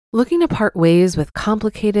Looking to part ways with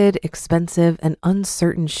complicated, expensive, and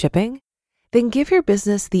uncertain shipping? Then give your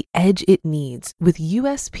business the edge it needs with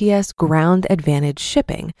USPS Ground Advantage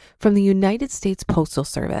shipping from the United States Postal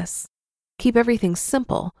Service. Keep everything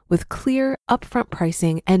simple with clear, upfront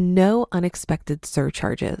pricing and no unexpected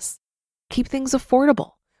surcharges. Keep things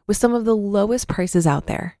affordable with some of the lowest prices out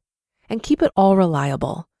there. And keep it all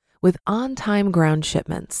reliable with on-time ground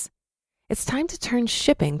shipments. It's time to turn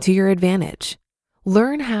shipping to your advantage.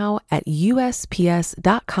 Learn how at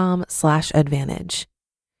USPS.com/advantage.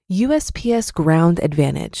 USPS Ground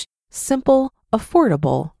Advantage. Simple,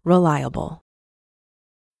 affordable, reliable.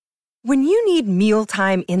 When you need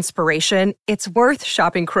mealtime inspiration, it's worth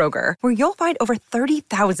shopping Kroger, where you'll find over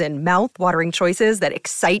 30,000 mouth-watering choices that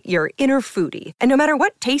excite your inner foodie. And no matter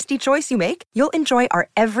what tasty choice you make, you'll enjoy our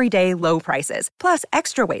everyday low prices, plus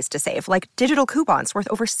extra ways to save, like digital coupons worth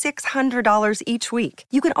over $600 each week.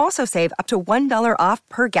 You can also save up to $1 off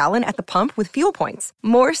per gallon at the pump with fuel points.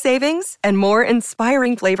 More savings and more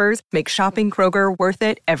inspiring flavors make shopping Kroger worth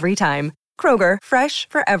it every time. Kroger, fresh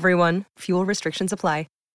for everyone. Fuel restrictions apply.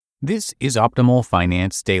 This is Optimal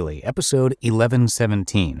Finance Daily, episode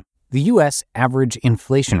 1117, The U.S. Average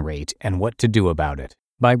Inflation Rate and What to Do About It,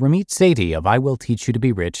 by Ramit Sethi of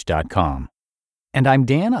IWillTeachYouToBeRich.com. And I'm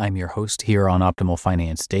Dan, I'm your host here on Optimal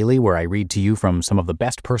Finance Daily, where I read to you from some of the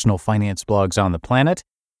best personal finance blogs on the planet.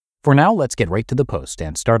 For now, let's get right to the post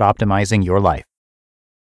and start optimizing your life.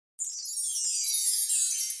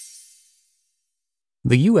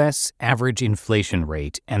 The U.S. Average Inflation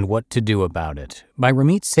Rate and What to Do About It, by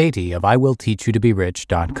Ramit Sethi of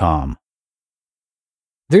IWillTeachYouToBeRich.com.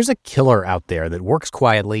 There's a killer out there that works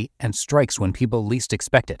quietly and strikes when people least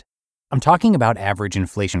expect it. I'm talking about average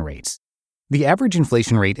inflation rates. The average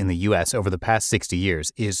inflation rate in the U.S. over the past 60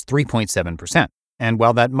 years is 3.7%, and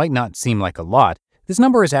while that might not seem like a lot, this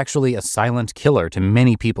number is actually a silent killer to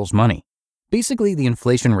many people's money. Basically, the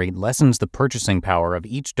inflation rate lessens the purchasing power of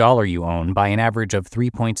each dollar you own by an average of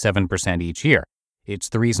 3.7% each year. It's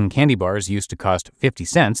the reason candy bars used to cost 50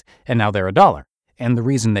 cents and now they're $1, and the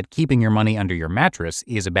reason that keeping your money under your mattress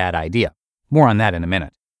is a bad idea. More on that in a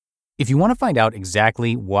minute. If you want to find out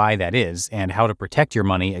exactly why that is and how to protect your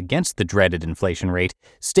money against the dreaded inflation rate,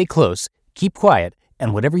 stay close, keep quiet,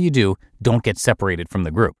 and whatever you do, don't get separated from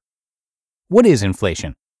the group. What is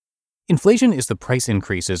inflation? Inflation is the price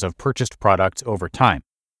increases of purchased products over time.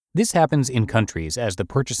 This happens in countries as the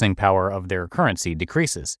purchasing power of their currency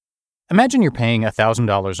decreases. Imagine you're paying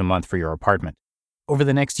 $1,000 a month for your apartment. Over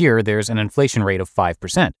the next year, there's an inflation rate of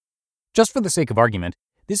 5%. Just for the sake of argument,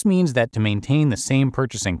 this means that to maintain the same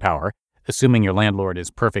purchasing power, assuming your landlord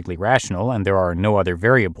is perfectly rational and there are no other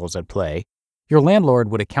variables at play, your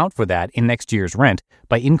landlord would account for that in next year's rent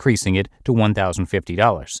by increasing it to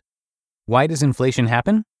 $1,050. Why does inflation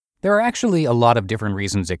happen? There are actually a lot of different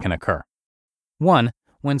reasons it can occur. 1.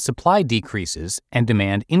 When supply decreases and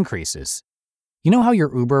demand increases. You know how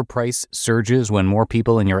your Uber price surges when more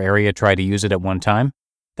people in your area try to use it at one time?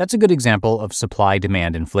 That's a good example of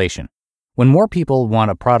supply-demand inflation. When more people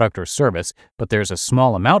want a product or service, but there's a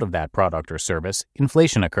small amount of that product or service,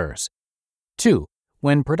 inflation occurs. 2.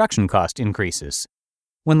 When production cost increases.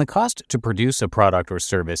 When the cost to produce a product or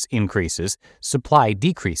service increases, supply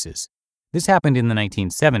decreases. This happened in the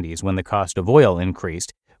 1970s when the cost of oil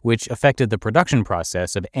increased, which affected the production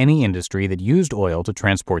process of any industry that used oil to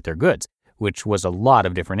transport their goods, which was a lot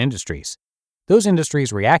of different industries. Those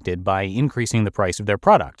industries reacted by increasing the price of their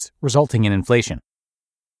products, resulting in inflation.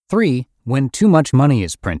 3. When too much money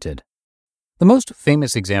is printed. The most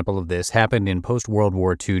famous example of this happened in post-World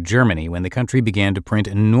War II Germany when the country began to print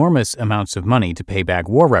enormous amounts of money to pay back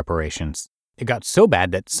war reparations. It got so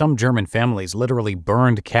bad that some German families literally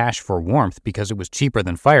burned cash for warmth because it was cheaper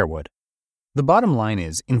than firewood. The bottom line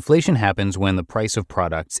is, inflation happens when the price of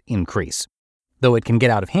products increase. Though it can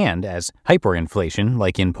get out of hand as hyperinflation,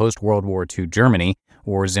 like in post-World War II Germany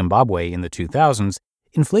or Zimbabwe in the 2000s,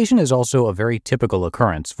 inflation is also a very typical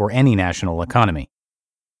occurrence for any national economy.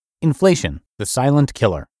 Inflation, the silent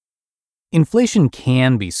killer. Inflation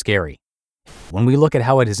can be scary. When we look at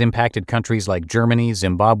how it has impacted countries like Germany,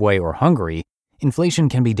 Zimbabwe, or Hungary, inflation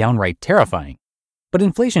can be downright terrifying. But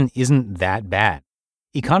inflation isn't that bad.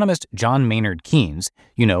 Economist John Maynard Keynes,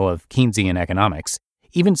 of Keynesian economics,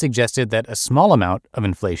 even suggested that a small amount of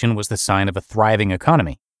inflation was the sign of a thriving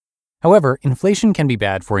economy. However, inflation can be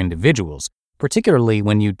bad for individuals, particularly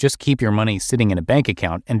when you just keep your money sitting in a bank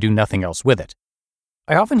account and do nothing else with it.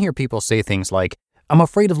 I often hear people say things like, "I'm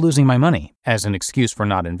afraid of losing my money," as an excuse for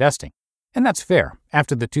not investing. And that's fair.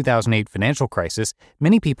 After the 2008 financial crisis,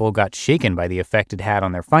 many people got shaken by the effect it had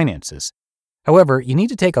on their finances. However, you need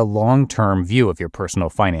to take a long-term view of your personal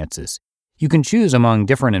finances. You can choose among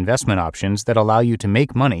different investment options that allow you to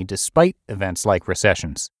make money despite events like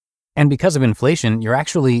recessions. And because of inflation, you're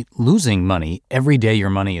actually losing money every day your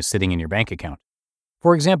money is sitting in your bank account.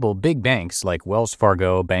 For example, big banks like Wells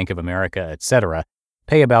Fargo, Bank of America, etc.,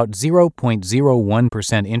 pay about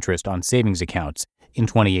 0.01% interest on savings accounts in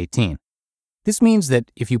 2018. This means that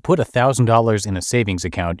if you put $1,000 in a savings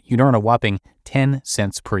account, you'd earn a whopping 10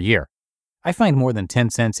 cents per year. I find more than 10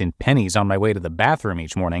 cents in pennies on my way to the bathroom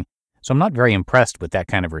each morning, so I'm not very impressed with that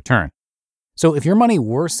kind of return. So if your money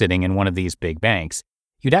were sitting in one of these big banks,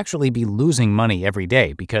 you'd actually be losing money every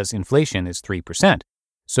day because inflation is 3%.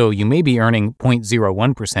 So you may be earning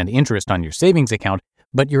 0.01% interest on your savings account,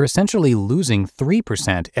 but you're essentially losing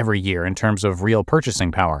 3% every year in terms of real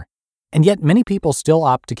purchasing power. And yet many people still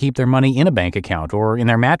opt to keep their money in a bank account or in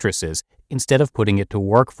their mattresses instead of putting it to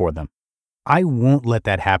work for them. I won't let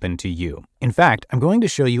that happen to you. In fact, I'm going to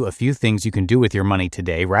show you a few things you can do with your money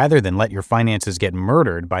today rather than let your finances get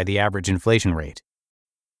murdered by the average inflation rate.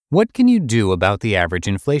 What can you do about the average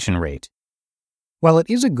inflation rate? While it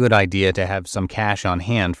is a good idea to have some cash on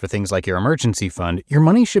hand for things like your emergency fund, your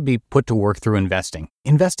money should be put to work through investing.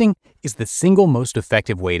 Investing is the single most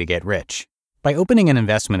effective way to get rich. By opening an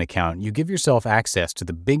investment account, you give yourself access to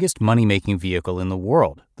the biggest money-making vehicle in the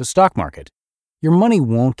world, the stock market. Your money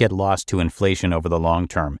won't get lost to inflation over the long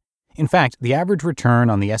term. In fact, the average return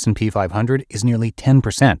on the S&P 500 is nearly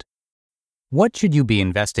 10%. What should you be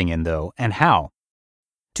investing in, though, and how?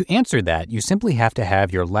 To answer that, you simply have to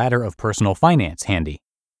have your ladder of personal finance handy.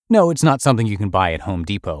 No, it's not something you can buy at Home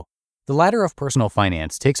Depot. The ladder of personal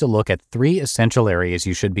finance takes a look at 3 essential areas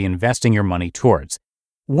you should be investing your money towards.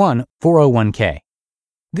 1. 401k.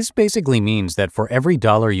 This basically means that for every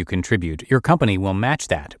dollar you contribute, your company will match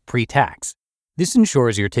that, pre-tax. This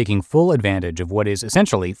ensures you're taking full advantage of what is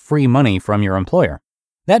essentially free money from your employer.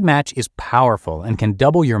 That match is powerful and can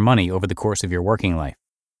double your money over the course of your working life.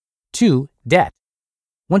 2. Debt.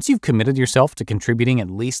 Once you've committed yourself to contributing at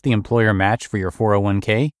least the employer match for your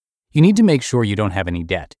 401k, you need to make sure you don't have any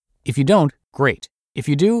debt. If you don't, great. If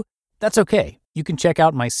you do, that's okay. You can check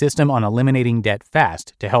out my system on eliminating debt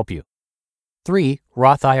fast to help you. 3.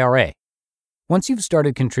 Roth IRA. Once you've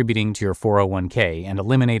started contributing to your 401k and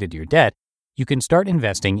eliminated your debt, you can start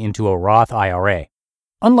investing into a Roth IRA.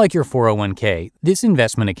 Unlike your 401k, this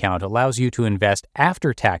investment account allows you to invest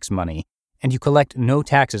after-tax money, and you collect no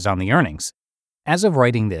taxes on the earnings. As of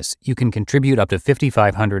writing this, you can contribute up to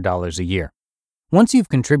 $5,500 a year. Once you've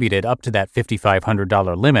contributed up to that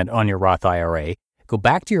 $5,500 limit on your Roth IRA, go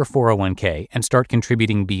back to your 401k and start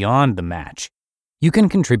contributing beyond the match. You can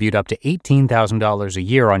contribute up to $18,000 a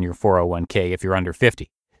year on your 401k if you're under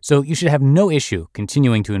 50, so you should have no issue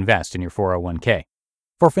continuing to invest in your 401k.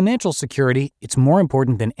 For financial security, it's more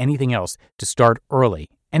important than anything else to start early,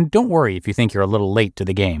 and don't worry if you think you're a little late to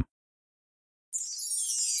the game.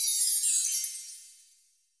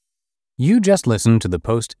 You just listened to the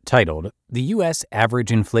post titled, "The U.S.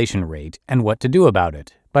 Average Inflation Rate and What to Do About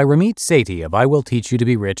It" by Ramit Sethi of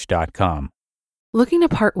IWillTeachYouToBeRich.com. Looking to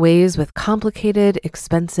part ways with complicated,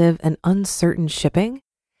 expensive, and uncertain shipping?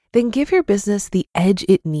 Then give your business the edge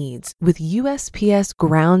it needs with USPS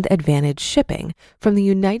Ground Advantage shipping from the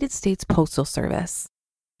United States Postal Service.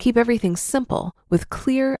 Keep everything simple with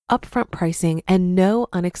clear, upfront pricing and no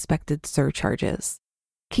unexpected surcharges.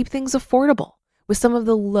 Keep things affordable with some of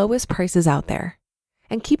the lowest prices out there.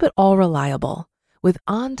 And keep it all reliable with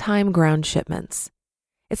on-time ground shipments.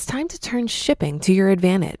 It's time to turn shipping to your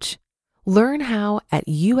advantage. Learn how at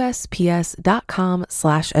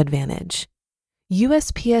USPS.com/advantage.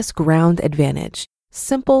 USPS Ground Advantage.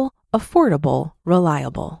 Simple, affordable,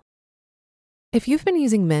 reliable. If you've been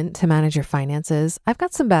using Mint to manage your finances, I've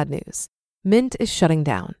got some bad news. Mint is shutting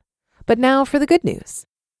down. But now for the good news.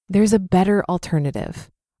 There's a better alternative.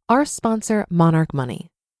 Our sponsor, Monarch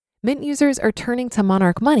Money. Mint users are turning to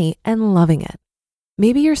Monarch Money and loving it.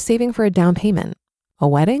 Maybe you're saving for a down payment, a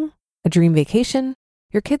wedding, a dream vacation,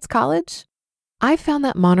 your kids' college. I've found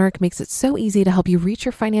that Monarch makes it so easy to help you reach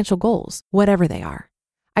your financial goals, whatever they are.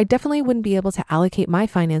 I definitely wouldn't be able to allocate my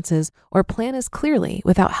finances or plan as clearly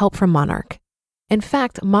without help from Monarch. In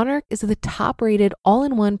fact, Monarch is the top-rated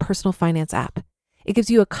all-in-one personal finance app. It gives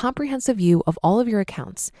you a comprehensive view of all of your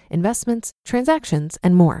accounts, investments, transactions,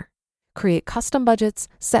 and more. Create custom budgets,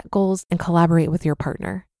 set goals, and collaborate with your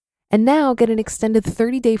partner. And now get an extended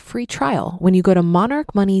 30-day free trial when you go to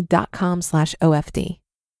monarchmoney.com/OFD.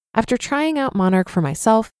 After trying out Monarch for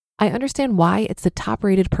myself, I understand why it's the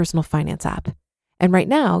top-rated personal finance app. And right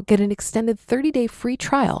now, get an extended 30-day free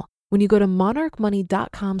trial when you go to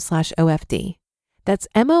monarchmoney.com/OFD. That's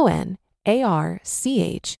MONARCHMONEY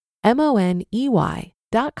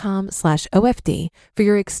betterhelp.com/OFD for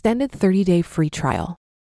your extended 30-day free trial.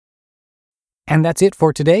 And that's it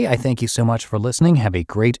for today. I thank you so much for listening. Have a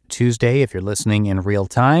great Tuesday if you're listening in real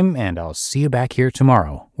time, and I'll see you back here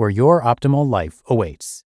tomorrow where your optimal life awaits.